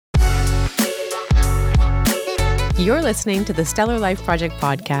You're listening to the Stellar Life Project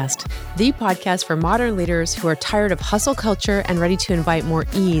podcast, the podcast for modern leaders who are tired of hustle culture and ready to invite more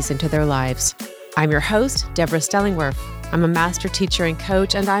ease into their lives. I'm your host, Deborah Stellingwerf. I'm a master teacher and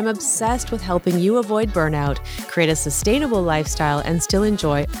coach, and I'm obsessed with helping you avoid burnout, create a sustainable lifestyle, and still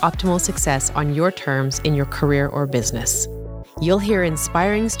enjoy optimal success on your terms in your career or business. You'll hear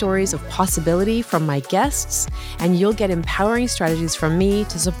inspiring stories of possibility from my guests, and you'll get empowering strategies from me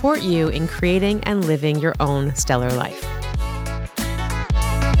to support you in creating and living your own stellar life.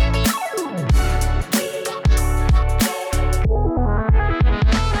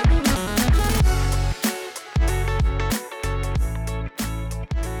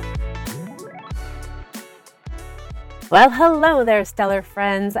 Well, hello there, stellar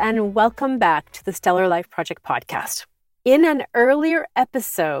friends, and welcome back to the Stellar Life Project podcast. In an earlier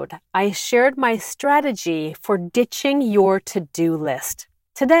episode, I shared my strategy for ditching your to-do list.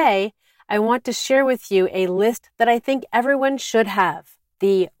 Today, I want to share with you a list that I think everyone should have,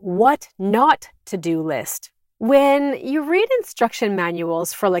 the what not to do list. When you read instruction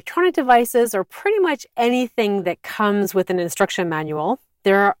manuals for electronic devices or pretty much anything that comes with an instruction manual,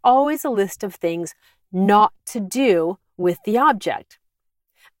 there are always a list of things not to do with the object.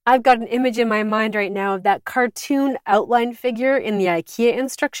 I've got an image in my mind right now of that cartoon outline figure in the IKEA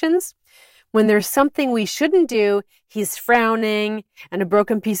instructions. When there's something we shouldn't do, he's frowning and a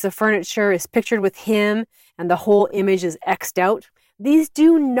broken piece of furniture is pictured with him and the whole image is X'd out. These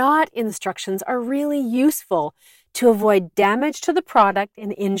do not instructions are really useful to avoid damage to the product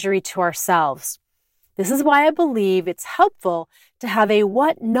and injury to ourselves. This is why I believe it's helpful to have a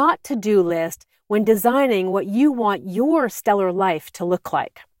what not to do list when designing what you want your stellar life to look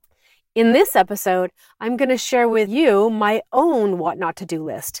like. In this episode, I'm going to share with you my own what not to do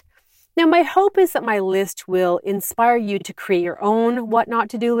list. Now, my hope is that my list will inspire you to create your own what not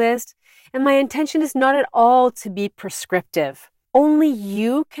to do list, and my intention is not at all to be prescriptive. Only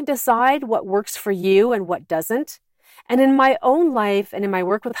you can decide what works for you and what doesn't. And in my own life and in my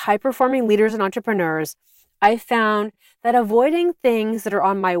work with high-performing leaders and entrepreneurs, I found that avoiding things that are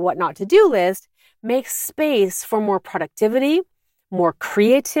on my what not to do list makes space for more productivity, more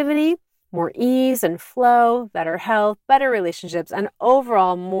creativity, more ease and flow, better health, better relationships, and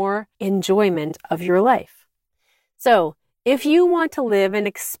overall more enjoyment of your life. So, if you want to live an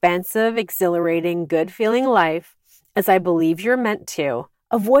expansive, exhilarating, good-feeling life, as I believe you're meant to,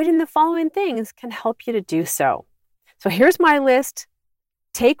 avoiding the following things can help you to do so. So here's my list.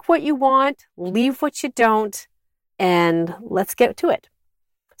 Take what you want, leave what you don't, and let's get to it.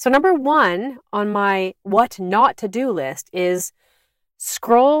 So number one on my what not to do list is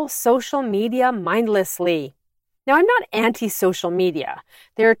scroll social media mindlessly. Now, I'm not anti-social media.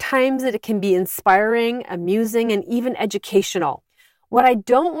 There are times that it can be inspiring, amusing, and even educational. What I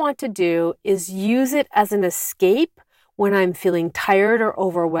don't want to do is use it as an escape when I'm feeling tired or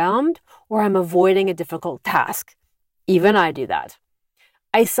overwhelmed or I'm avoiding a difficult task. Even I do that.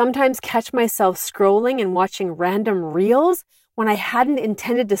 I sometimes catch myself scrolling and watching random reels when I hadn't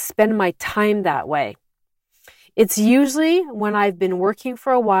intended to spend my time that way. It's usually when I've been working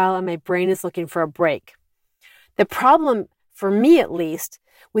for a while and my brain is looking for a break. The problem, for me at least,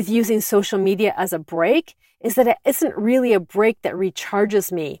 with using social media as a break is that it isn't really a break that recharges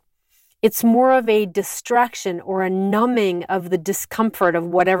me. It's more of a distraction or a numbing of the discomfort of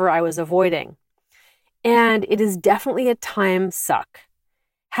whatever I was avoiding. And it is definitely a time suck.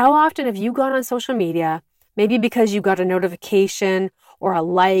 How often have you gone on social media, maybe because you got a notification or a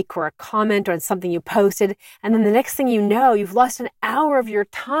like or a comment on something you posted, and then the next thing you know, you've lost an hour of your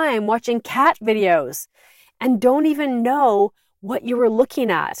time watching cat videos and don't even know what you were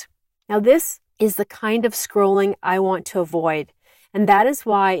looking at. Now, this is the kind of scrolling I want to avoid, and that is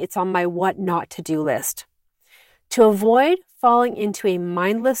why it's on my what not to do list. To avoid falling into a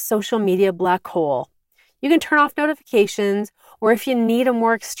mindless social media black hole, you can turn off notifications, or if you need a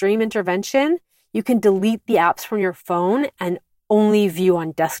more extreme intervention, you can delete the apps from your phone and only view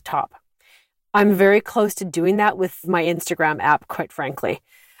on desktop. I'm very close to doing that with my Instagram app, quite frankly.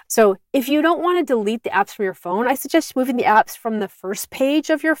 So if you don't want to delete the apps from your phone, I suggest moving the apps from the first page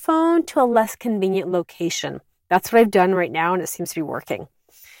of your phone to a less convenient location. That's what I've done right now, and it seems to be working.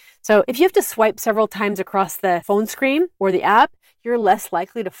 So if you have to swipe several times across the phone screen or the app, you're less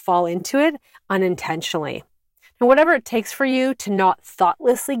likely to fall into it unintentionally. And whatever it takes for you to not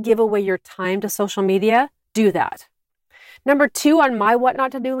thoughtlessly give away your time to social media, do that. Number two on my what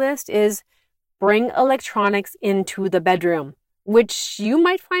not to do list is bring electronics into the bedroom, which you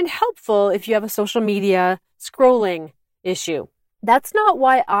might find helpful if you have a social media scrolling issue. That's not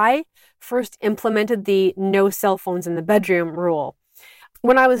why I first implemented the no cell phones in the bedroom rule.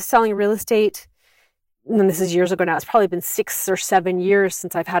 When I was selling real estate and this is years ago now, it's probably been 6 or 7 years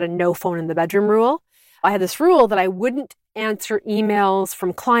since I've had a no phone in the bedroom rule. I had this rule that I wouldn't answer emails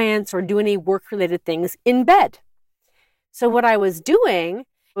from clients or do any work-related things in bed. So what I was doing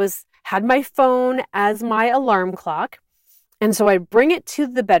was had my phone as my alarm clock. And so I'd bring it to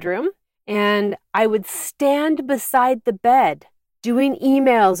the bedroom and I would stand beside the bed doing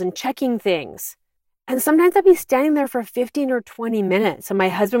emails and checking things. And sometimes I'd be standing there for 15 or 20 minutes. And my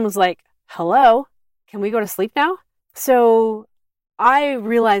husband was like, hello, can we go to sleep now? So I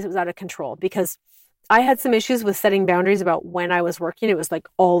realized it was out of control because I had some issues with setting boundaries about when I was working. It was like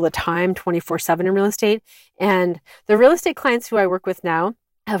all the time, 24/7 in real estate. And the real estate clients who I work with now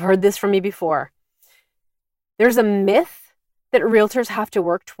have heard this from me before. There's a myth that realtors have to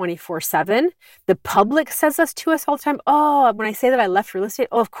work 24/7. The public says this to us all the time. Oh, when I say that I left real estate,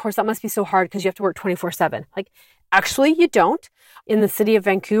 oh, of course, that must be so hard because you have to work 24/7. Like, actually, you don't. In the city of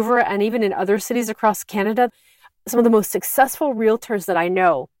Vancouver and even in other cities across Canada, some of the most successful realtors that I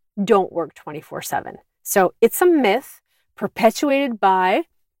know don't work 24/7. So it's a myth perpetuated by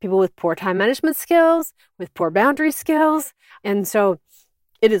people with poor time management skills, with poor boundary skills. And so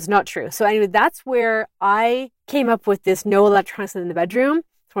it is not true. So anyway, that's where I came up with this no electronics in the bedroom.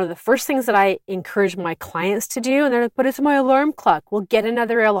 It's one of the first things that I encourage my clients to do. And they're like, but it's my alarm clock. Well, get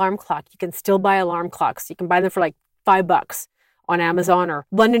another alarm clock. You can still buy alarm clocks. You can buy them for like $5 on Amazon or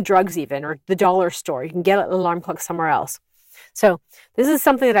London Drugs even, or the dollar store. You can get an alarm clock somewhere else. So this is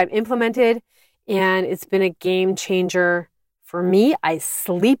something that I've implemented and it's been a game changer for me. I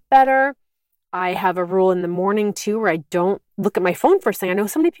sleep better. I have a rule in the morning too where I don't look at my phone first thing. I know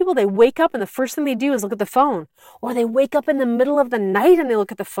so many people, they wake up and the first thing they do is look at the phone, or they wake up in the middle of the night and they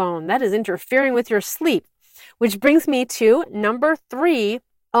look at the phone. That is interfering with your sleep, which brings me to number 3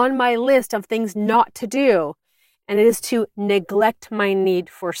 on my list of things not to do. And it is to neglect my need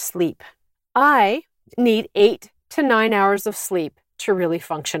for sleep. I need 8 to 9 hours of sleep to really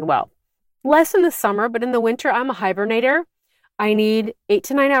function well. Less in the summer, but in the winter, I'm a hibernator. I need 8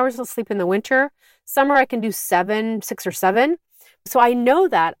 to 9 hours of sleep in the winter. Summer, I can do 6 or 7. So I know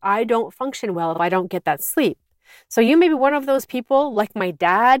that I don't function well if I don't get that sleep. So you may be one of those people like my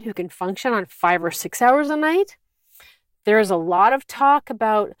dad who can function on 5 or 6 hours a night. There's a lot of talk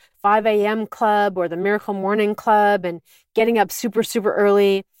about 5 a.m. club or the Miracle Morning Club and getting up super, super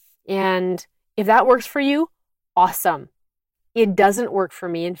early. And if that works for you, awesome. It doesn't work for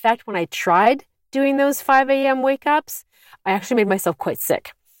me. In fact, when I tried doing those 5 a.m. wake ups, I actually made myself quite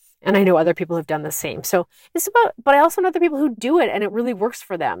sick. And I know other people have done the same. So it's about, but I also know other people who do it and it really works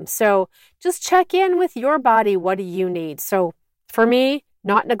for them. So just check in with your body. What do you need? So for me,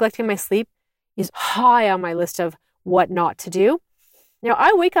 not neglecting my sleep is high on my list of what not to do. Now,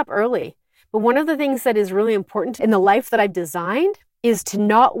 I wake up early, but one of the things that is really important in the life that I've designed is to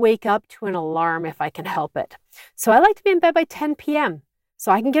not wake up to an alarm if I can help it. So I like to be in bed by 10 p.m.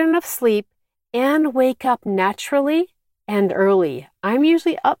 so I can get enough sleep and wake up naturally and early. I'm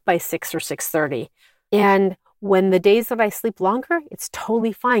usually up by 6 or 6:30. And when the days that I sleep longer, it's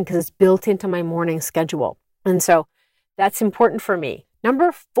totally fine because it's built into my morning schedule. And so that's important for me.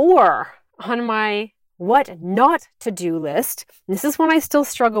 Number 4 on my what not to do list, this is one I still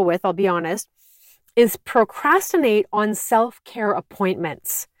struggle with, I'll be honest, is procrastinate on self-care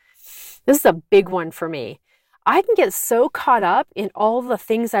appointments. This is a big one for me. I can get so caught up in all the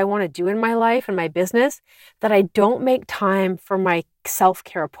things I want to do in my life and my business that I don't make time for my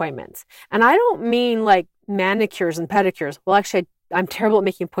self-care appointments. And I don't mean like manicures and pedicures. Well, actually, I'm terrible at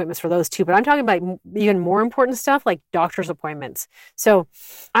making appointments for those too, but I'm talking about even more important stuff like doctor's appointments. So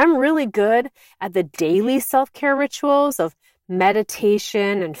I'm really good at the daily self-care rituals of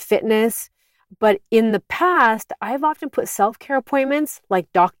meditation and fitness. But in the past, I've often put self-care appointments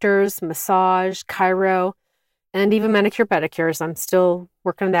like doctors, massage, chiro, and even manicure pedicures. I'm still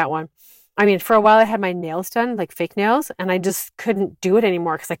working on that one. I mean, for a while I had my nails done, like fake nails, and I just couldn't do it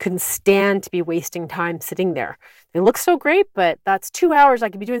anymore because I couldn't stand to be wasting time sitting there. They look so great, but that's 2 hours. I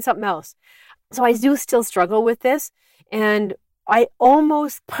could be doing something else. So I do still struggle with this. And I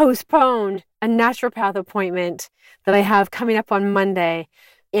almost postponed a naturopath appointment that I have coming up on Monday.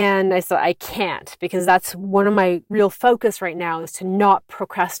 And I said, I can't, because that's one of my real focus right now is to not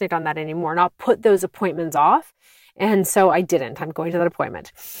procrastinate on that anymore, not put those appointments off. And so I didn't. I'm going to that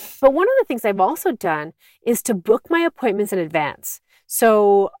appointment. But one of the things I've also done is to book my appointments in advance.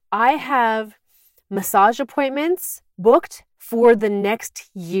 So I have massage appointments booked for the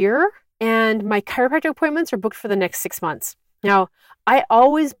next year, and my chiropractic appointments are booked for the next 6 months. Now, I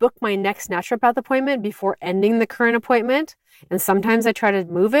always book my next naturopath appointment before ending the current appointment. And sometimes I try to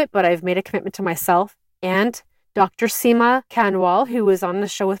move it, but I've made a commitment to myself and Dr. Seema Kanwal, who was on the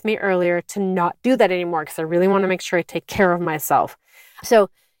show with me earlier, to not do that anymore because I really want to make sure I take care of myself. So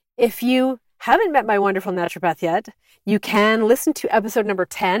if you haven't met my wonderful naturopath yet, you can listen to episode number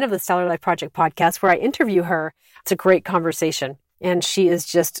 10 of the Stellar Life Project podcast where I interview her. It's a great conversation. And she is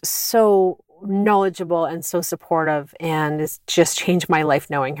just so knowledgeable and so supportive, and it's just changed my life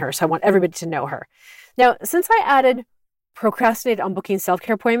knowing her. So I want everybody to know her. Now, since I added procrastinate on booking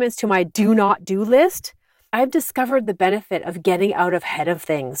self-care appointments to my do not do list, I've discovered the benefit of getting out ahead of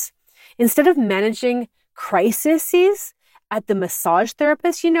things. Instead of managing crises at the massage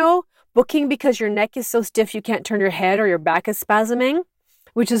therapist, booking because your neck is so stiff you can't turn your head or your back is spasming,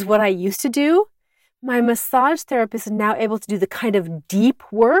 which is what I used to do, my massage therapist is now able to do the kind of deep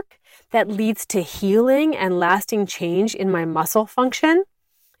work that leads to healing and lasting change in my muscle function.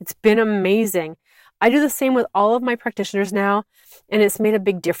 It's been amazing. I do the same with all of my practitioners now, and it's made a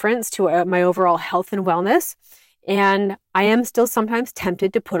big difference to my overall health and wellness. And I am still sometimes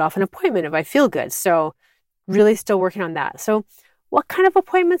tempted to put off an appointment if I feel good. So really still working on that. So what kind of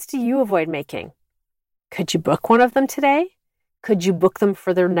appointments do you avoid making? Could you book one of them today? Could you book them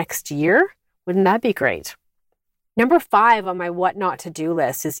for the next year? Wouldn't that be great? Number 5 on my what not to do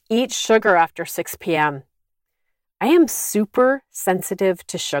list is eat sugar after 6 p.m. I am super sensitive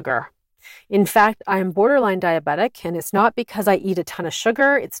to sugar. In fact, I'm borderline diabetic, and it's not because I eat a ton of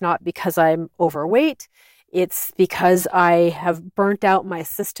sugar. It's not because I'm overweight. It's because I have burnt out my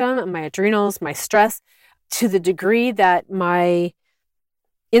system, my adrenals, my stress to the degree that my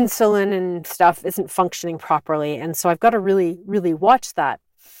insulin and stuff isn't functioning properly. And so I've got to really, really watch that.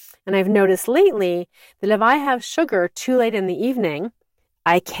 And I've noticed lately that if I have sugar too late in the evening,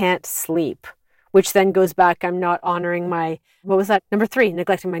 I can't sleep, which then goes back, I'm not honoring my, Number 3,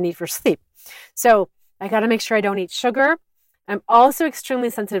 neglecting my need for sleep. So I got to make sure I don't eat sugar. I'm also extremely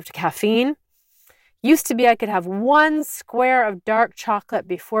sensitive to caffeine. Used to be I could have 1 square of dark chocolate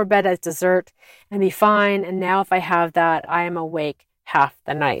before bed as dessert and be fine. And now if I have that, I am awake half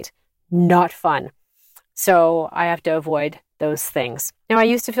the night. Not fun. So I have to avoid those things. Now, I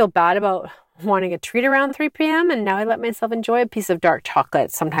used to feel bad about wanting a treat around 3 p.m. and now I let myself enjoy a piece of dark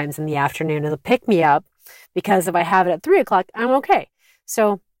chocolate sometimes in the afternoon. It'll pick me up because if I have it at 3 o'clock, I'm okay.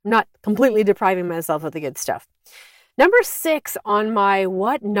 So I'm not completely depriving myself of the good stuff. Number 6 on my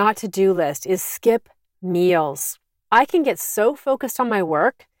what not to do list is skip meals. I can get so focused on my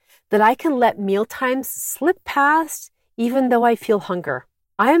work that I can let meal times slip past even though I feel hunger.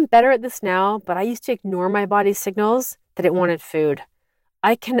 I am better at this now, but I used to ignore my body's signals that it wanted food.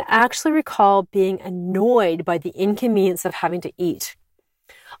 I can actually recall being annoyed by the inconvenience of having to eat.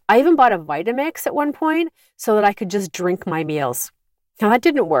 I even bought a Vitamix at one point so that I could just drink my meals. Now that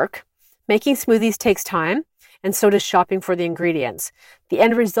didn't work. Making smoothies takes time, and so does shopping for the ingredients. The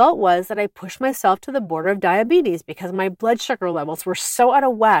end result was that I pushed myself to the border of diabetes because my blood sugar levels were so out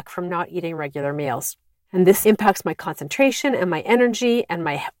of whack from not eating regular meals. And this impacts my concentration and my energy and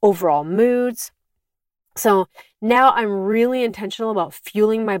my overall moods. So now I'm really intentional about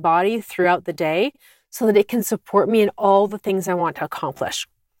fueling my body throughout the day so that it can support me in all the things I want to accomplish.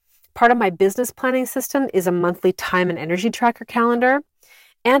 Part of my business planning system is a monthly time and energy tracker calendar.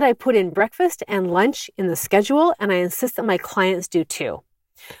 And I put in breakfast and lunch in the schedule, and I insist that my clients do too.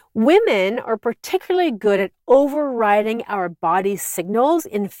 Women are particularly good at overriding our body's signals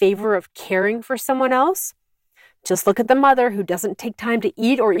in favor of caring for someone else. Just look at the mother who doesn't take time to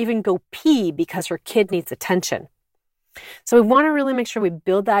eat or even go pee because her kid needs attention. So we want to really make sure we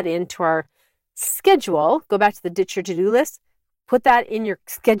build that into our schedule. Go back to the ditch your to-do list. Put that in your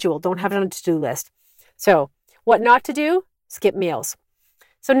schedule. Don't have it on a to-do list. So what not to do? Skip meals.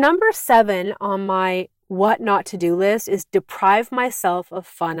 So number 7 on my what not to do list is deprive myself of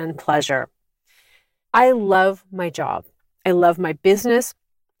fun and pleasure. I love my job. I love my business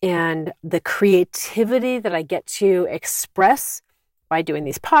and the creativity that I get to express by doing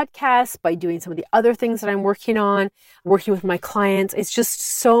these podcasts, by doing some of the other things that I'm working on, working with my clients. It's just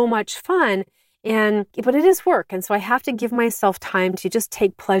so much fun. But it is work. And so I have to give myself time to just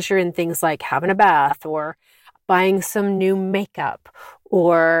take pleasure in things like having a bath or buying some new makeup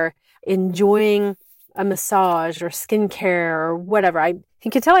or enjoying a massage or skincare or whatever.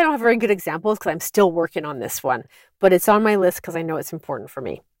 You can tell I don't have very good examples because I'm still working on this one, but it's on my list because I know it's important for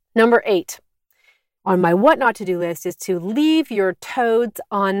me. Number 8 on my what not to do list is to leave your toads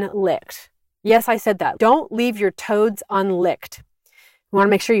unlicked. Yes, I said that. Don't leave your toads unlicked. You want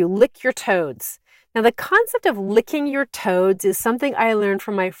to make sure you lick your toads. Now, the concept of licking your toads is something I learned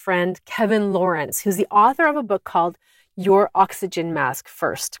from my friend Kevin Lawrence, who's the author of a book called Your Oxygen Mask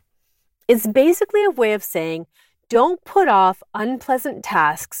First. It's basically a way of saying, don't put off unpleasant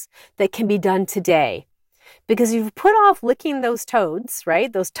tasks that can be done today. Because if you put off licking those toads,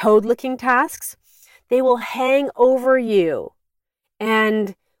 right? Those toad licking tasks, they will hang over you.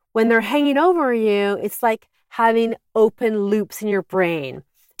 And when they're hanging over you, it's like having open loops in your brain.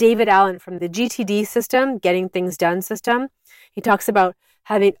 David Allen from the GTD system, Getting Things Done system, he talks about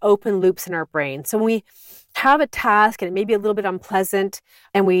having open loops in our brain. So when we have a task and it may be a little bit unpleasant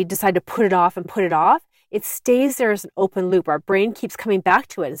and we decide to put it off, it stays there as an open loop. Our brain keeps coming back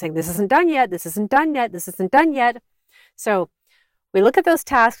to it and saying, this isn't done yet, this isn't done yet, this isn't done yet. So we look at those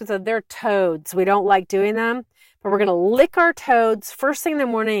tasks and say, they're toads. We don't like doing them, but we're going to lick our toads first thing in the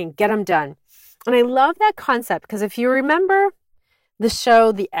morning and get them done. And I love that concept because if you remember the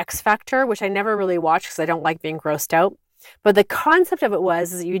show The X Factor, which I never really watched because I don't like being grossed out, but the concept of it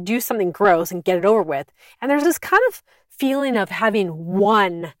was is you do something gross and get it over with. And there's this kind of feeling of having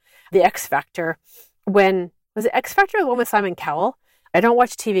won the X Factor. Was it X Factor or the one with Simon Cowell? I don't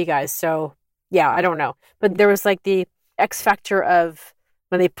watch TV, guys, so yeah, I don't know. But there was like the X Factor of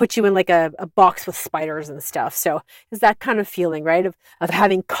when they put you in like a box with spiders and stuff. So it's that kind of feeling, right? Of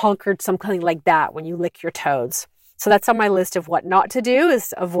having conquered something like that when you lick your toads. So that's on my list of what not to do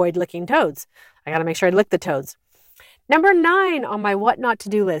is avoid licking toads. I got to make sure I lick the toads. Number 9 on my what not to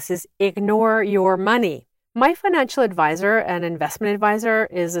do list is ignore your money. My financial advisor and investment advisor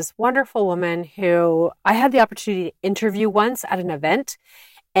is this wonderful woman who I had the opportunity to interview once at an event.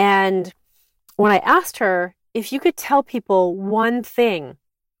 And when I asked her, if you could tell people one thing,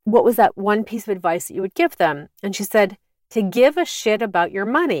 what was that one piece of advice that you would give them? And she said, to give a shit about your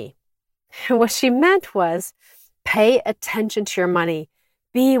money. And what she meant was pay attention to your money.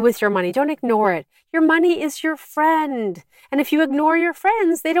 Be with your money. Don't ignore it. Your money is your friend. And if you ignore your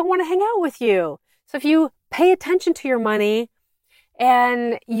friends, they don't want to hang out with you. So if you pay attention to your money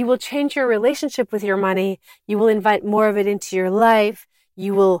and you will change your relationship with your money, you will invite more of it into your life.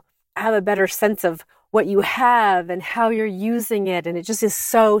 You will have a better sense of what you have and how you're using it. And it just is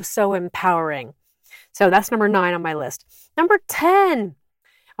so, so empowering. So that's number 9 on my list. Number 10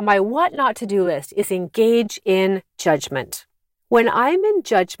 on my what not to do list is engage in judgment. When I'm in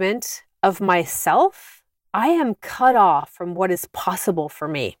judgment of myself, I am cut off from what is possible for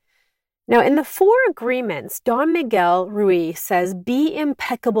me. Now, in the 4 agreements, Don Miguel Ruiz says, be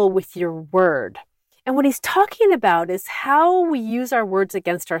impeccable with your word. And what he's talking about is how we use our words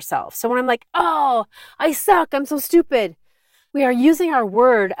against ourselves. So when I'm like, oh, I suck, I'm so stupid, we are using our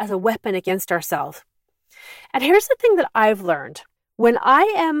word as a weapon against ourselves. And here's the thing that I've learned. When I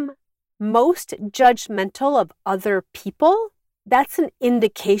am most judgmental of other people, that's an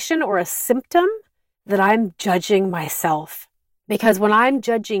indication or a symptom that I'm judging myself. Because when I'm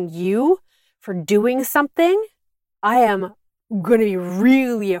judging you for doing something, I am going to be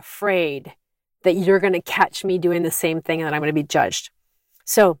really afraid that you're going to catch me doing the same thing and that I'm going to be judged.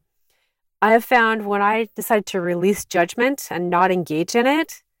 So I have found when I decided to release judgment and not engage in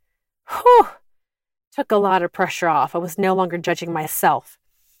it, took a lot of pressure off. I was no longer judging myself.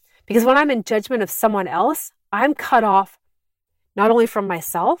 Because when I'm in judgment of someone else, I'm cut off not only from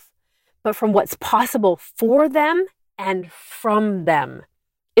myself, but from what's possible for them and from them.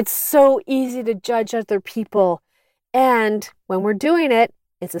 It's so easy to judge other people. And when we're doing it,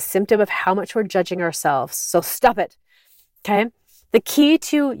 it's a symptom of how much we're judging ourselves. So stop it. Okay? The key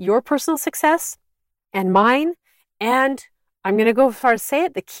to your personal success and mine, and I'm going to go as far as say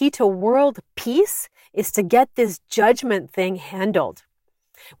it, the key to world peace is to get this judgment thing handled.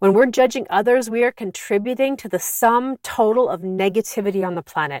 When we're judging others, we are contributing to the sum total of negativity on the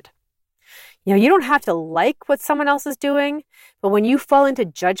planet. You know, you don't have to like what someone else is doing, but when you fall into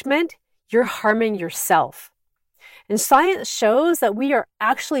judgment, you're harming yourself. And science shows that we are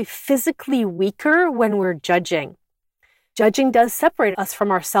actually physically weaker when we're judging. Judging does separate us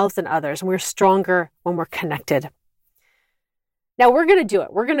from ourselves and others, and we're stronger when we're connected. Now, we're going to do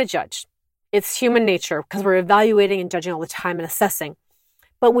it. We're going to judge. It's human nature because we're evaluating and judging all the time and assessing.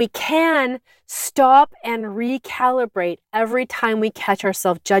 But we can stop and recalibrate every time we catch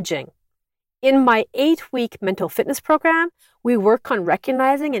ourselves judging. In my 8-week mental fitness program, we work on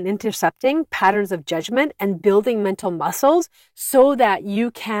recognizing and intercepting patterns of judgment and building mental muscles so that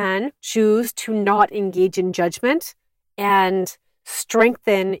you can choose to not engage in judgment and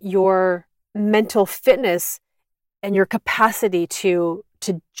strengthen your mental fitness and your capacity to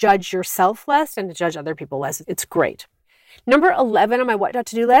judge yourself less and to judge other people less. It's great. Number 11 on my what not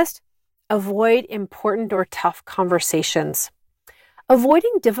to do list, avoid important or tough conversations.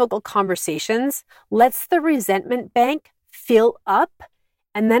 Avoiding difficult conversations lets the resentment bank fill up,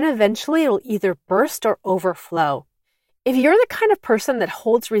 and then eventually it'll either burst or overflow. If you're the kind of person that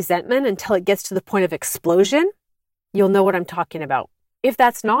holds resentment until it gets to the point of explosion, you'll know what I'm talking about. If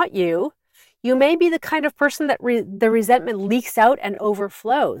that's not you, You may be the kind of person that the resentment leaks out and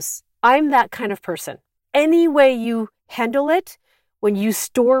overflows. I'm that kind of person. Any way you handle it, when you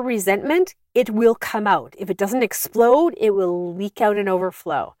store resentment, it will come out. If it doesn't explode, it will leak out and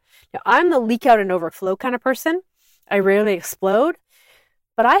overflow. Now, I'm the leak out and overflow kind of person. I rarely explode.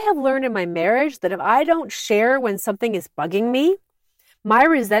 But I have learned in my marriage that if I don't share when something is bugging me, my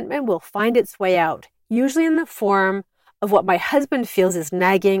resentment will find its way out, usually in the form of what my husband feels is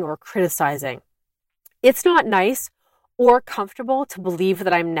nagging or criticizing. It's not nice or comfortable to believe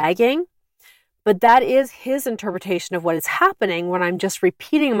that I'm nagging, but that is his interpretation of what is happening when I'm just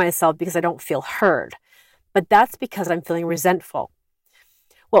repeating myself because I don't feel heard. But that's because I'm feeling resentful.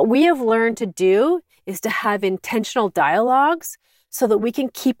 What we have learned to do is to have intentional dialogues so that we can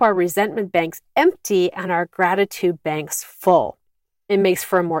keep our resentment banks empty and our gratitude banks full. It makes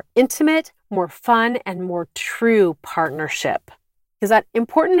for a more intimate, more fun, and more true partnership. Because that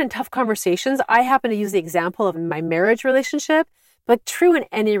important and tough conversations, I happen to use the example of my marriage relationship, but true in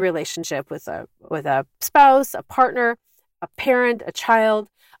any relationship with a spouse, a partner, a parent, a child,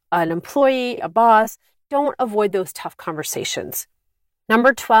 an employee, a boss. Don't avoid those tough conversations.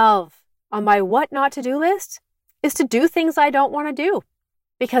 Number 12 on my what not to do list is to do things I don't want to do,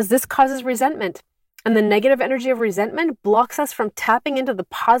 because this causes resentment. And the negative energy of resentment blocks us from tapping into the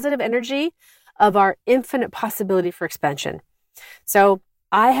positive energy of our infinite possibility for expansion. So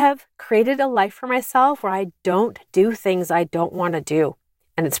I have created a life for myself where I don't do things I don't want to do.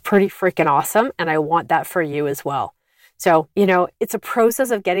 And it's pretty freaking awesome. And I want that for you as well. So, it's a process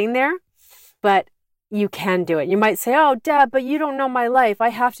of getting there, but you can do it. You might say, oh, Deb, but you don't know my life. I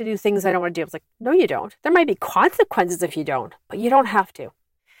have to do things I don't want to do. It's like, no, you don't. There might be consequences if you don't, but you don't have to.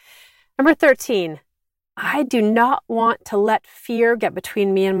 Number 13, I do not want to let fear get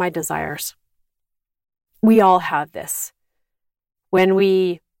between me and my desires. We all have this. When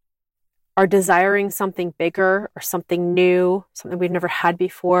we are desiring something bigger or something new, something we've never had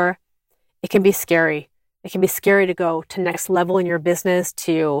before, it can be scary. It can be scary to go to next level in your business,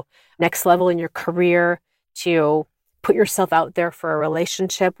 to next level in your career, to put yourself out there for a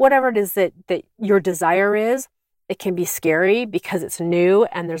relationship, whatever it is that your desire is. It can be scary because it's new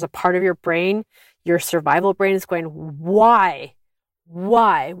and there's a part of your brain, your survival brain is going, why?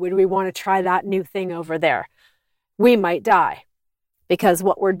 Why would we want to try that new thing over there? We might die. Because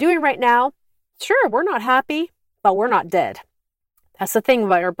what we're doing right now, sure, we're not happy, but we're not dead. That's the thing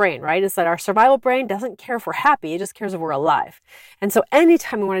about our brain, right? Is that our survival brain doesn't care if we're happy. It just cares if we're alive. And so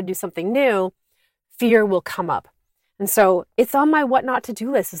anytime we want to do something new, fear will come up. And so it's on my what not to do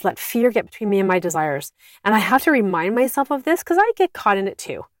list, is let fear get between me and my desires. And I have to remind myself of this because I get caught in it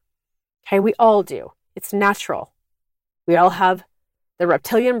too. Okay, we all do. It's natural. We all have the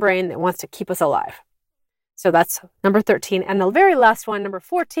reptilian brain that wants to keep us alive. So that's number 13. And the very last one, number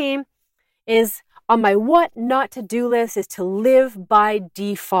 14, is on my what not to do list is to live by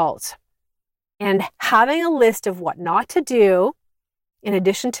default. And having a list of what not to do, in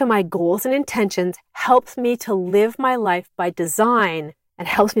addition to my goals and intentions, helps me to live my life by design and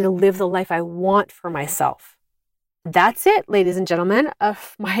helps me to live the life I want for myself. That's it, ladies and gentlemen,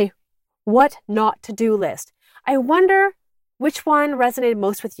 of my what not to do list. I wonder which one resonated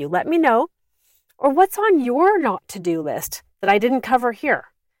most with you. Let me know. Or what's on your not to do list that I didn't cover here?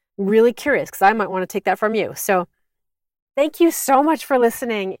 I'm really curious because I might want to take that from you. So thank you so much for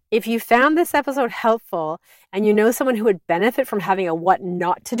listening. If you found this episode helpful and you know someone who would benefit from having a what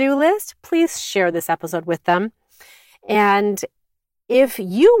not to do list, please share this episode with them. And if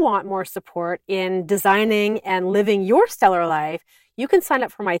you want more support in designing and living your stellar life, you can sign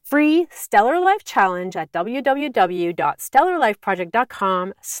up for my free Stellar Life Challenge at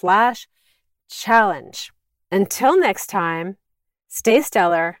www.stellarlifeproject.com/challenge. Until next time, stay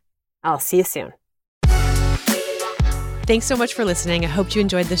stellar. I'll see you soon. Thanks so much for listening. I hope you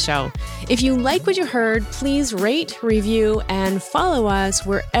enjoyed the show. If you like what you heard, please rate, review, and follow us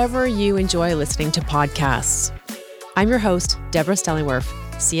wherever you enjoy listening to podcasts. I'm your host, Deborah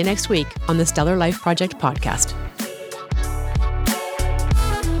Stellingwerf. See you next week on the Stellar Life Project podcast.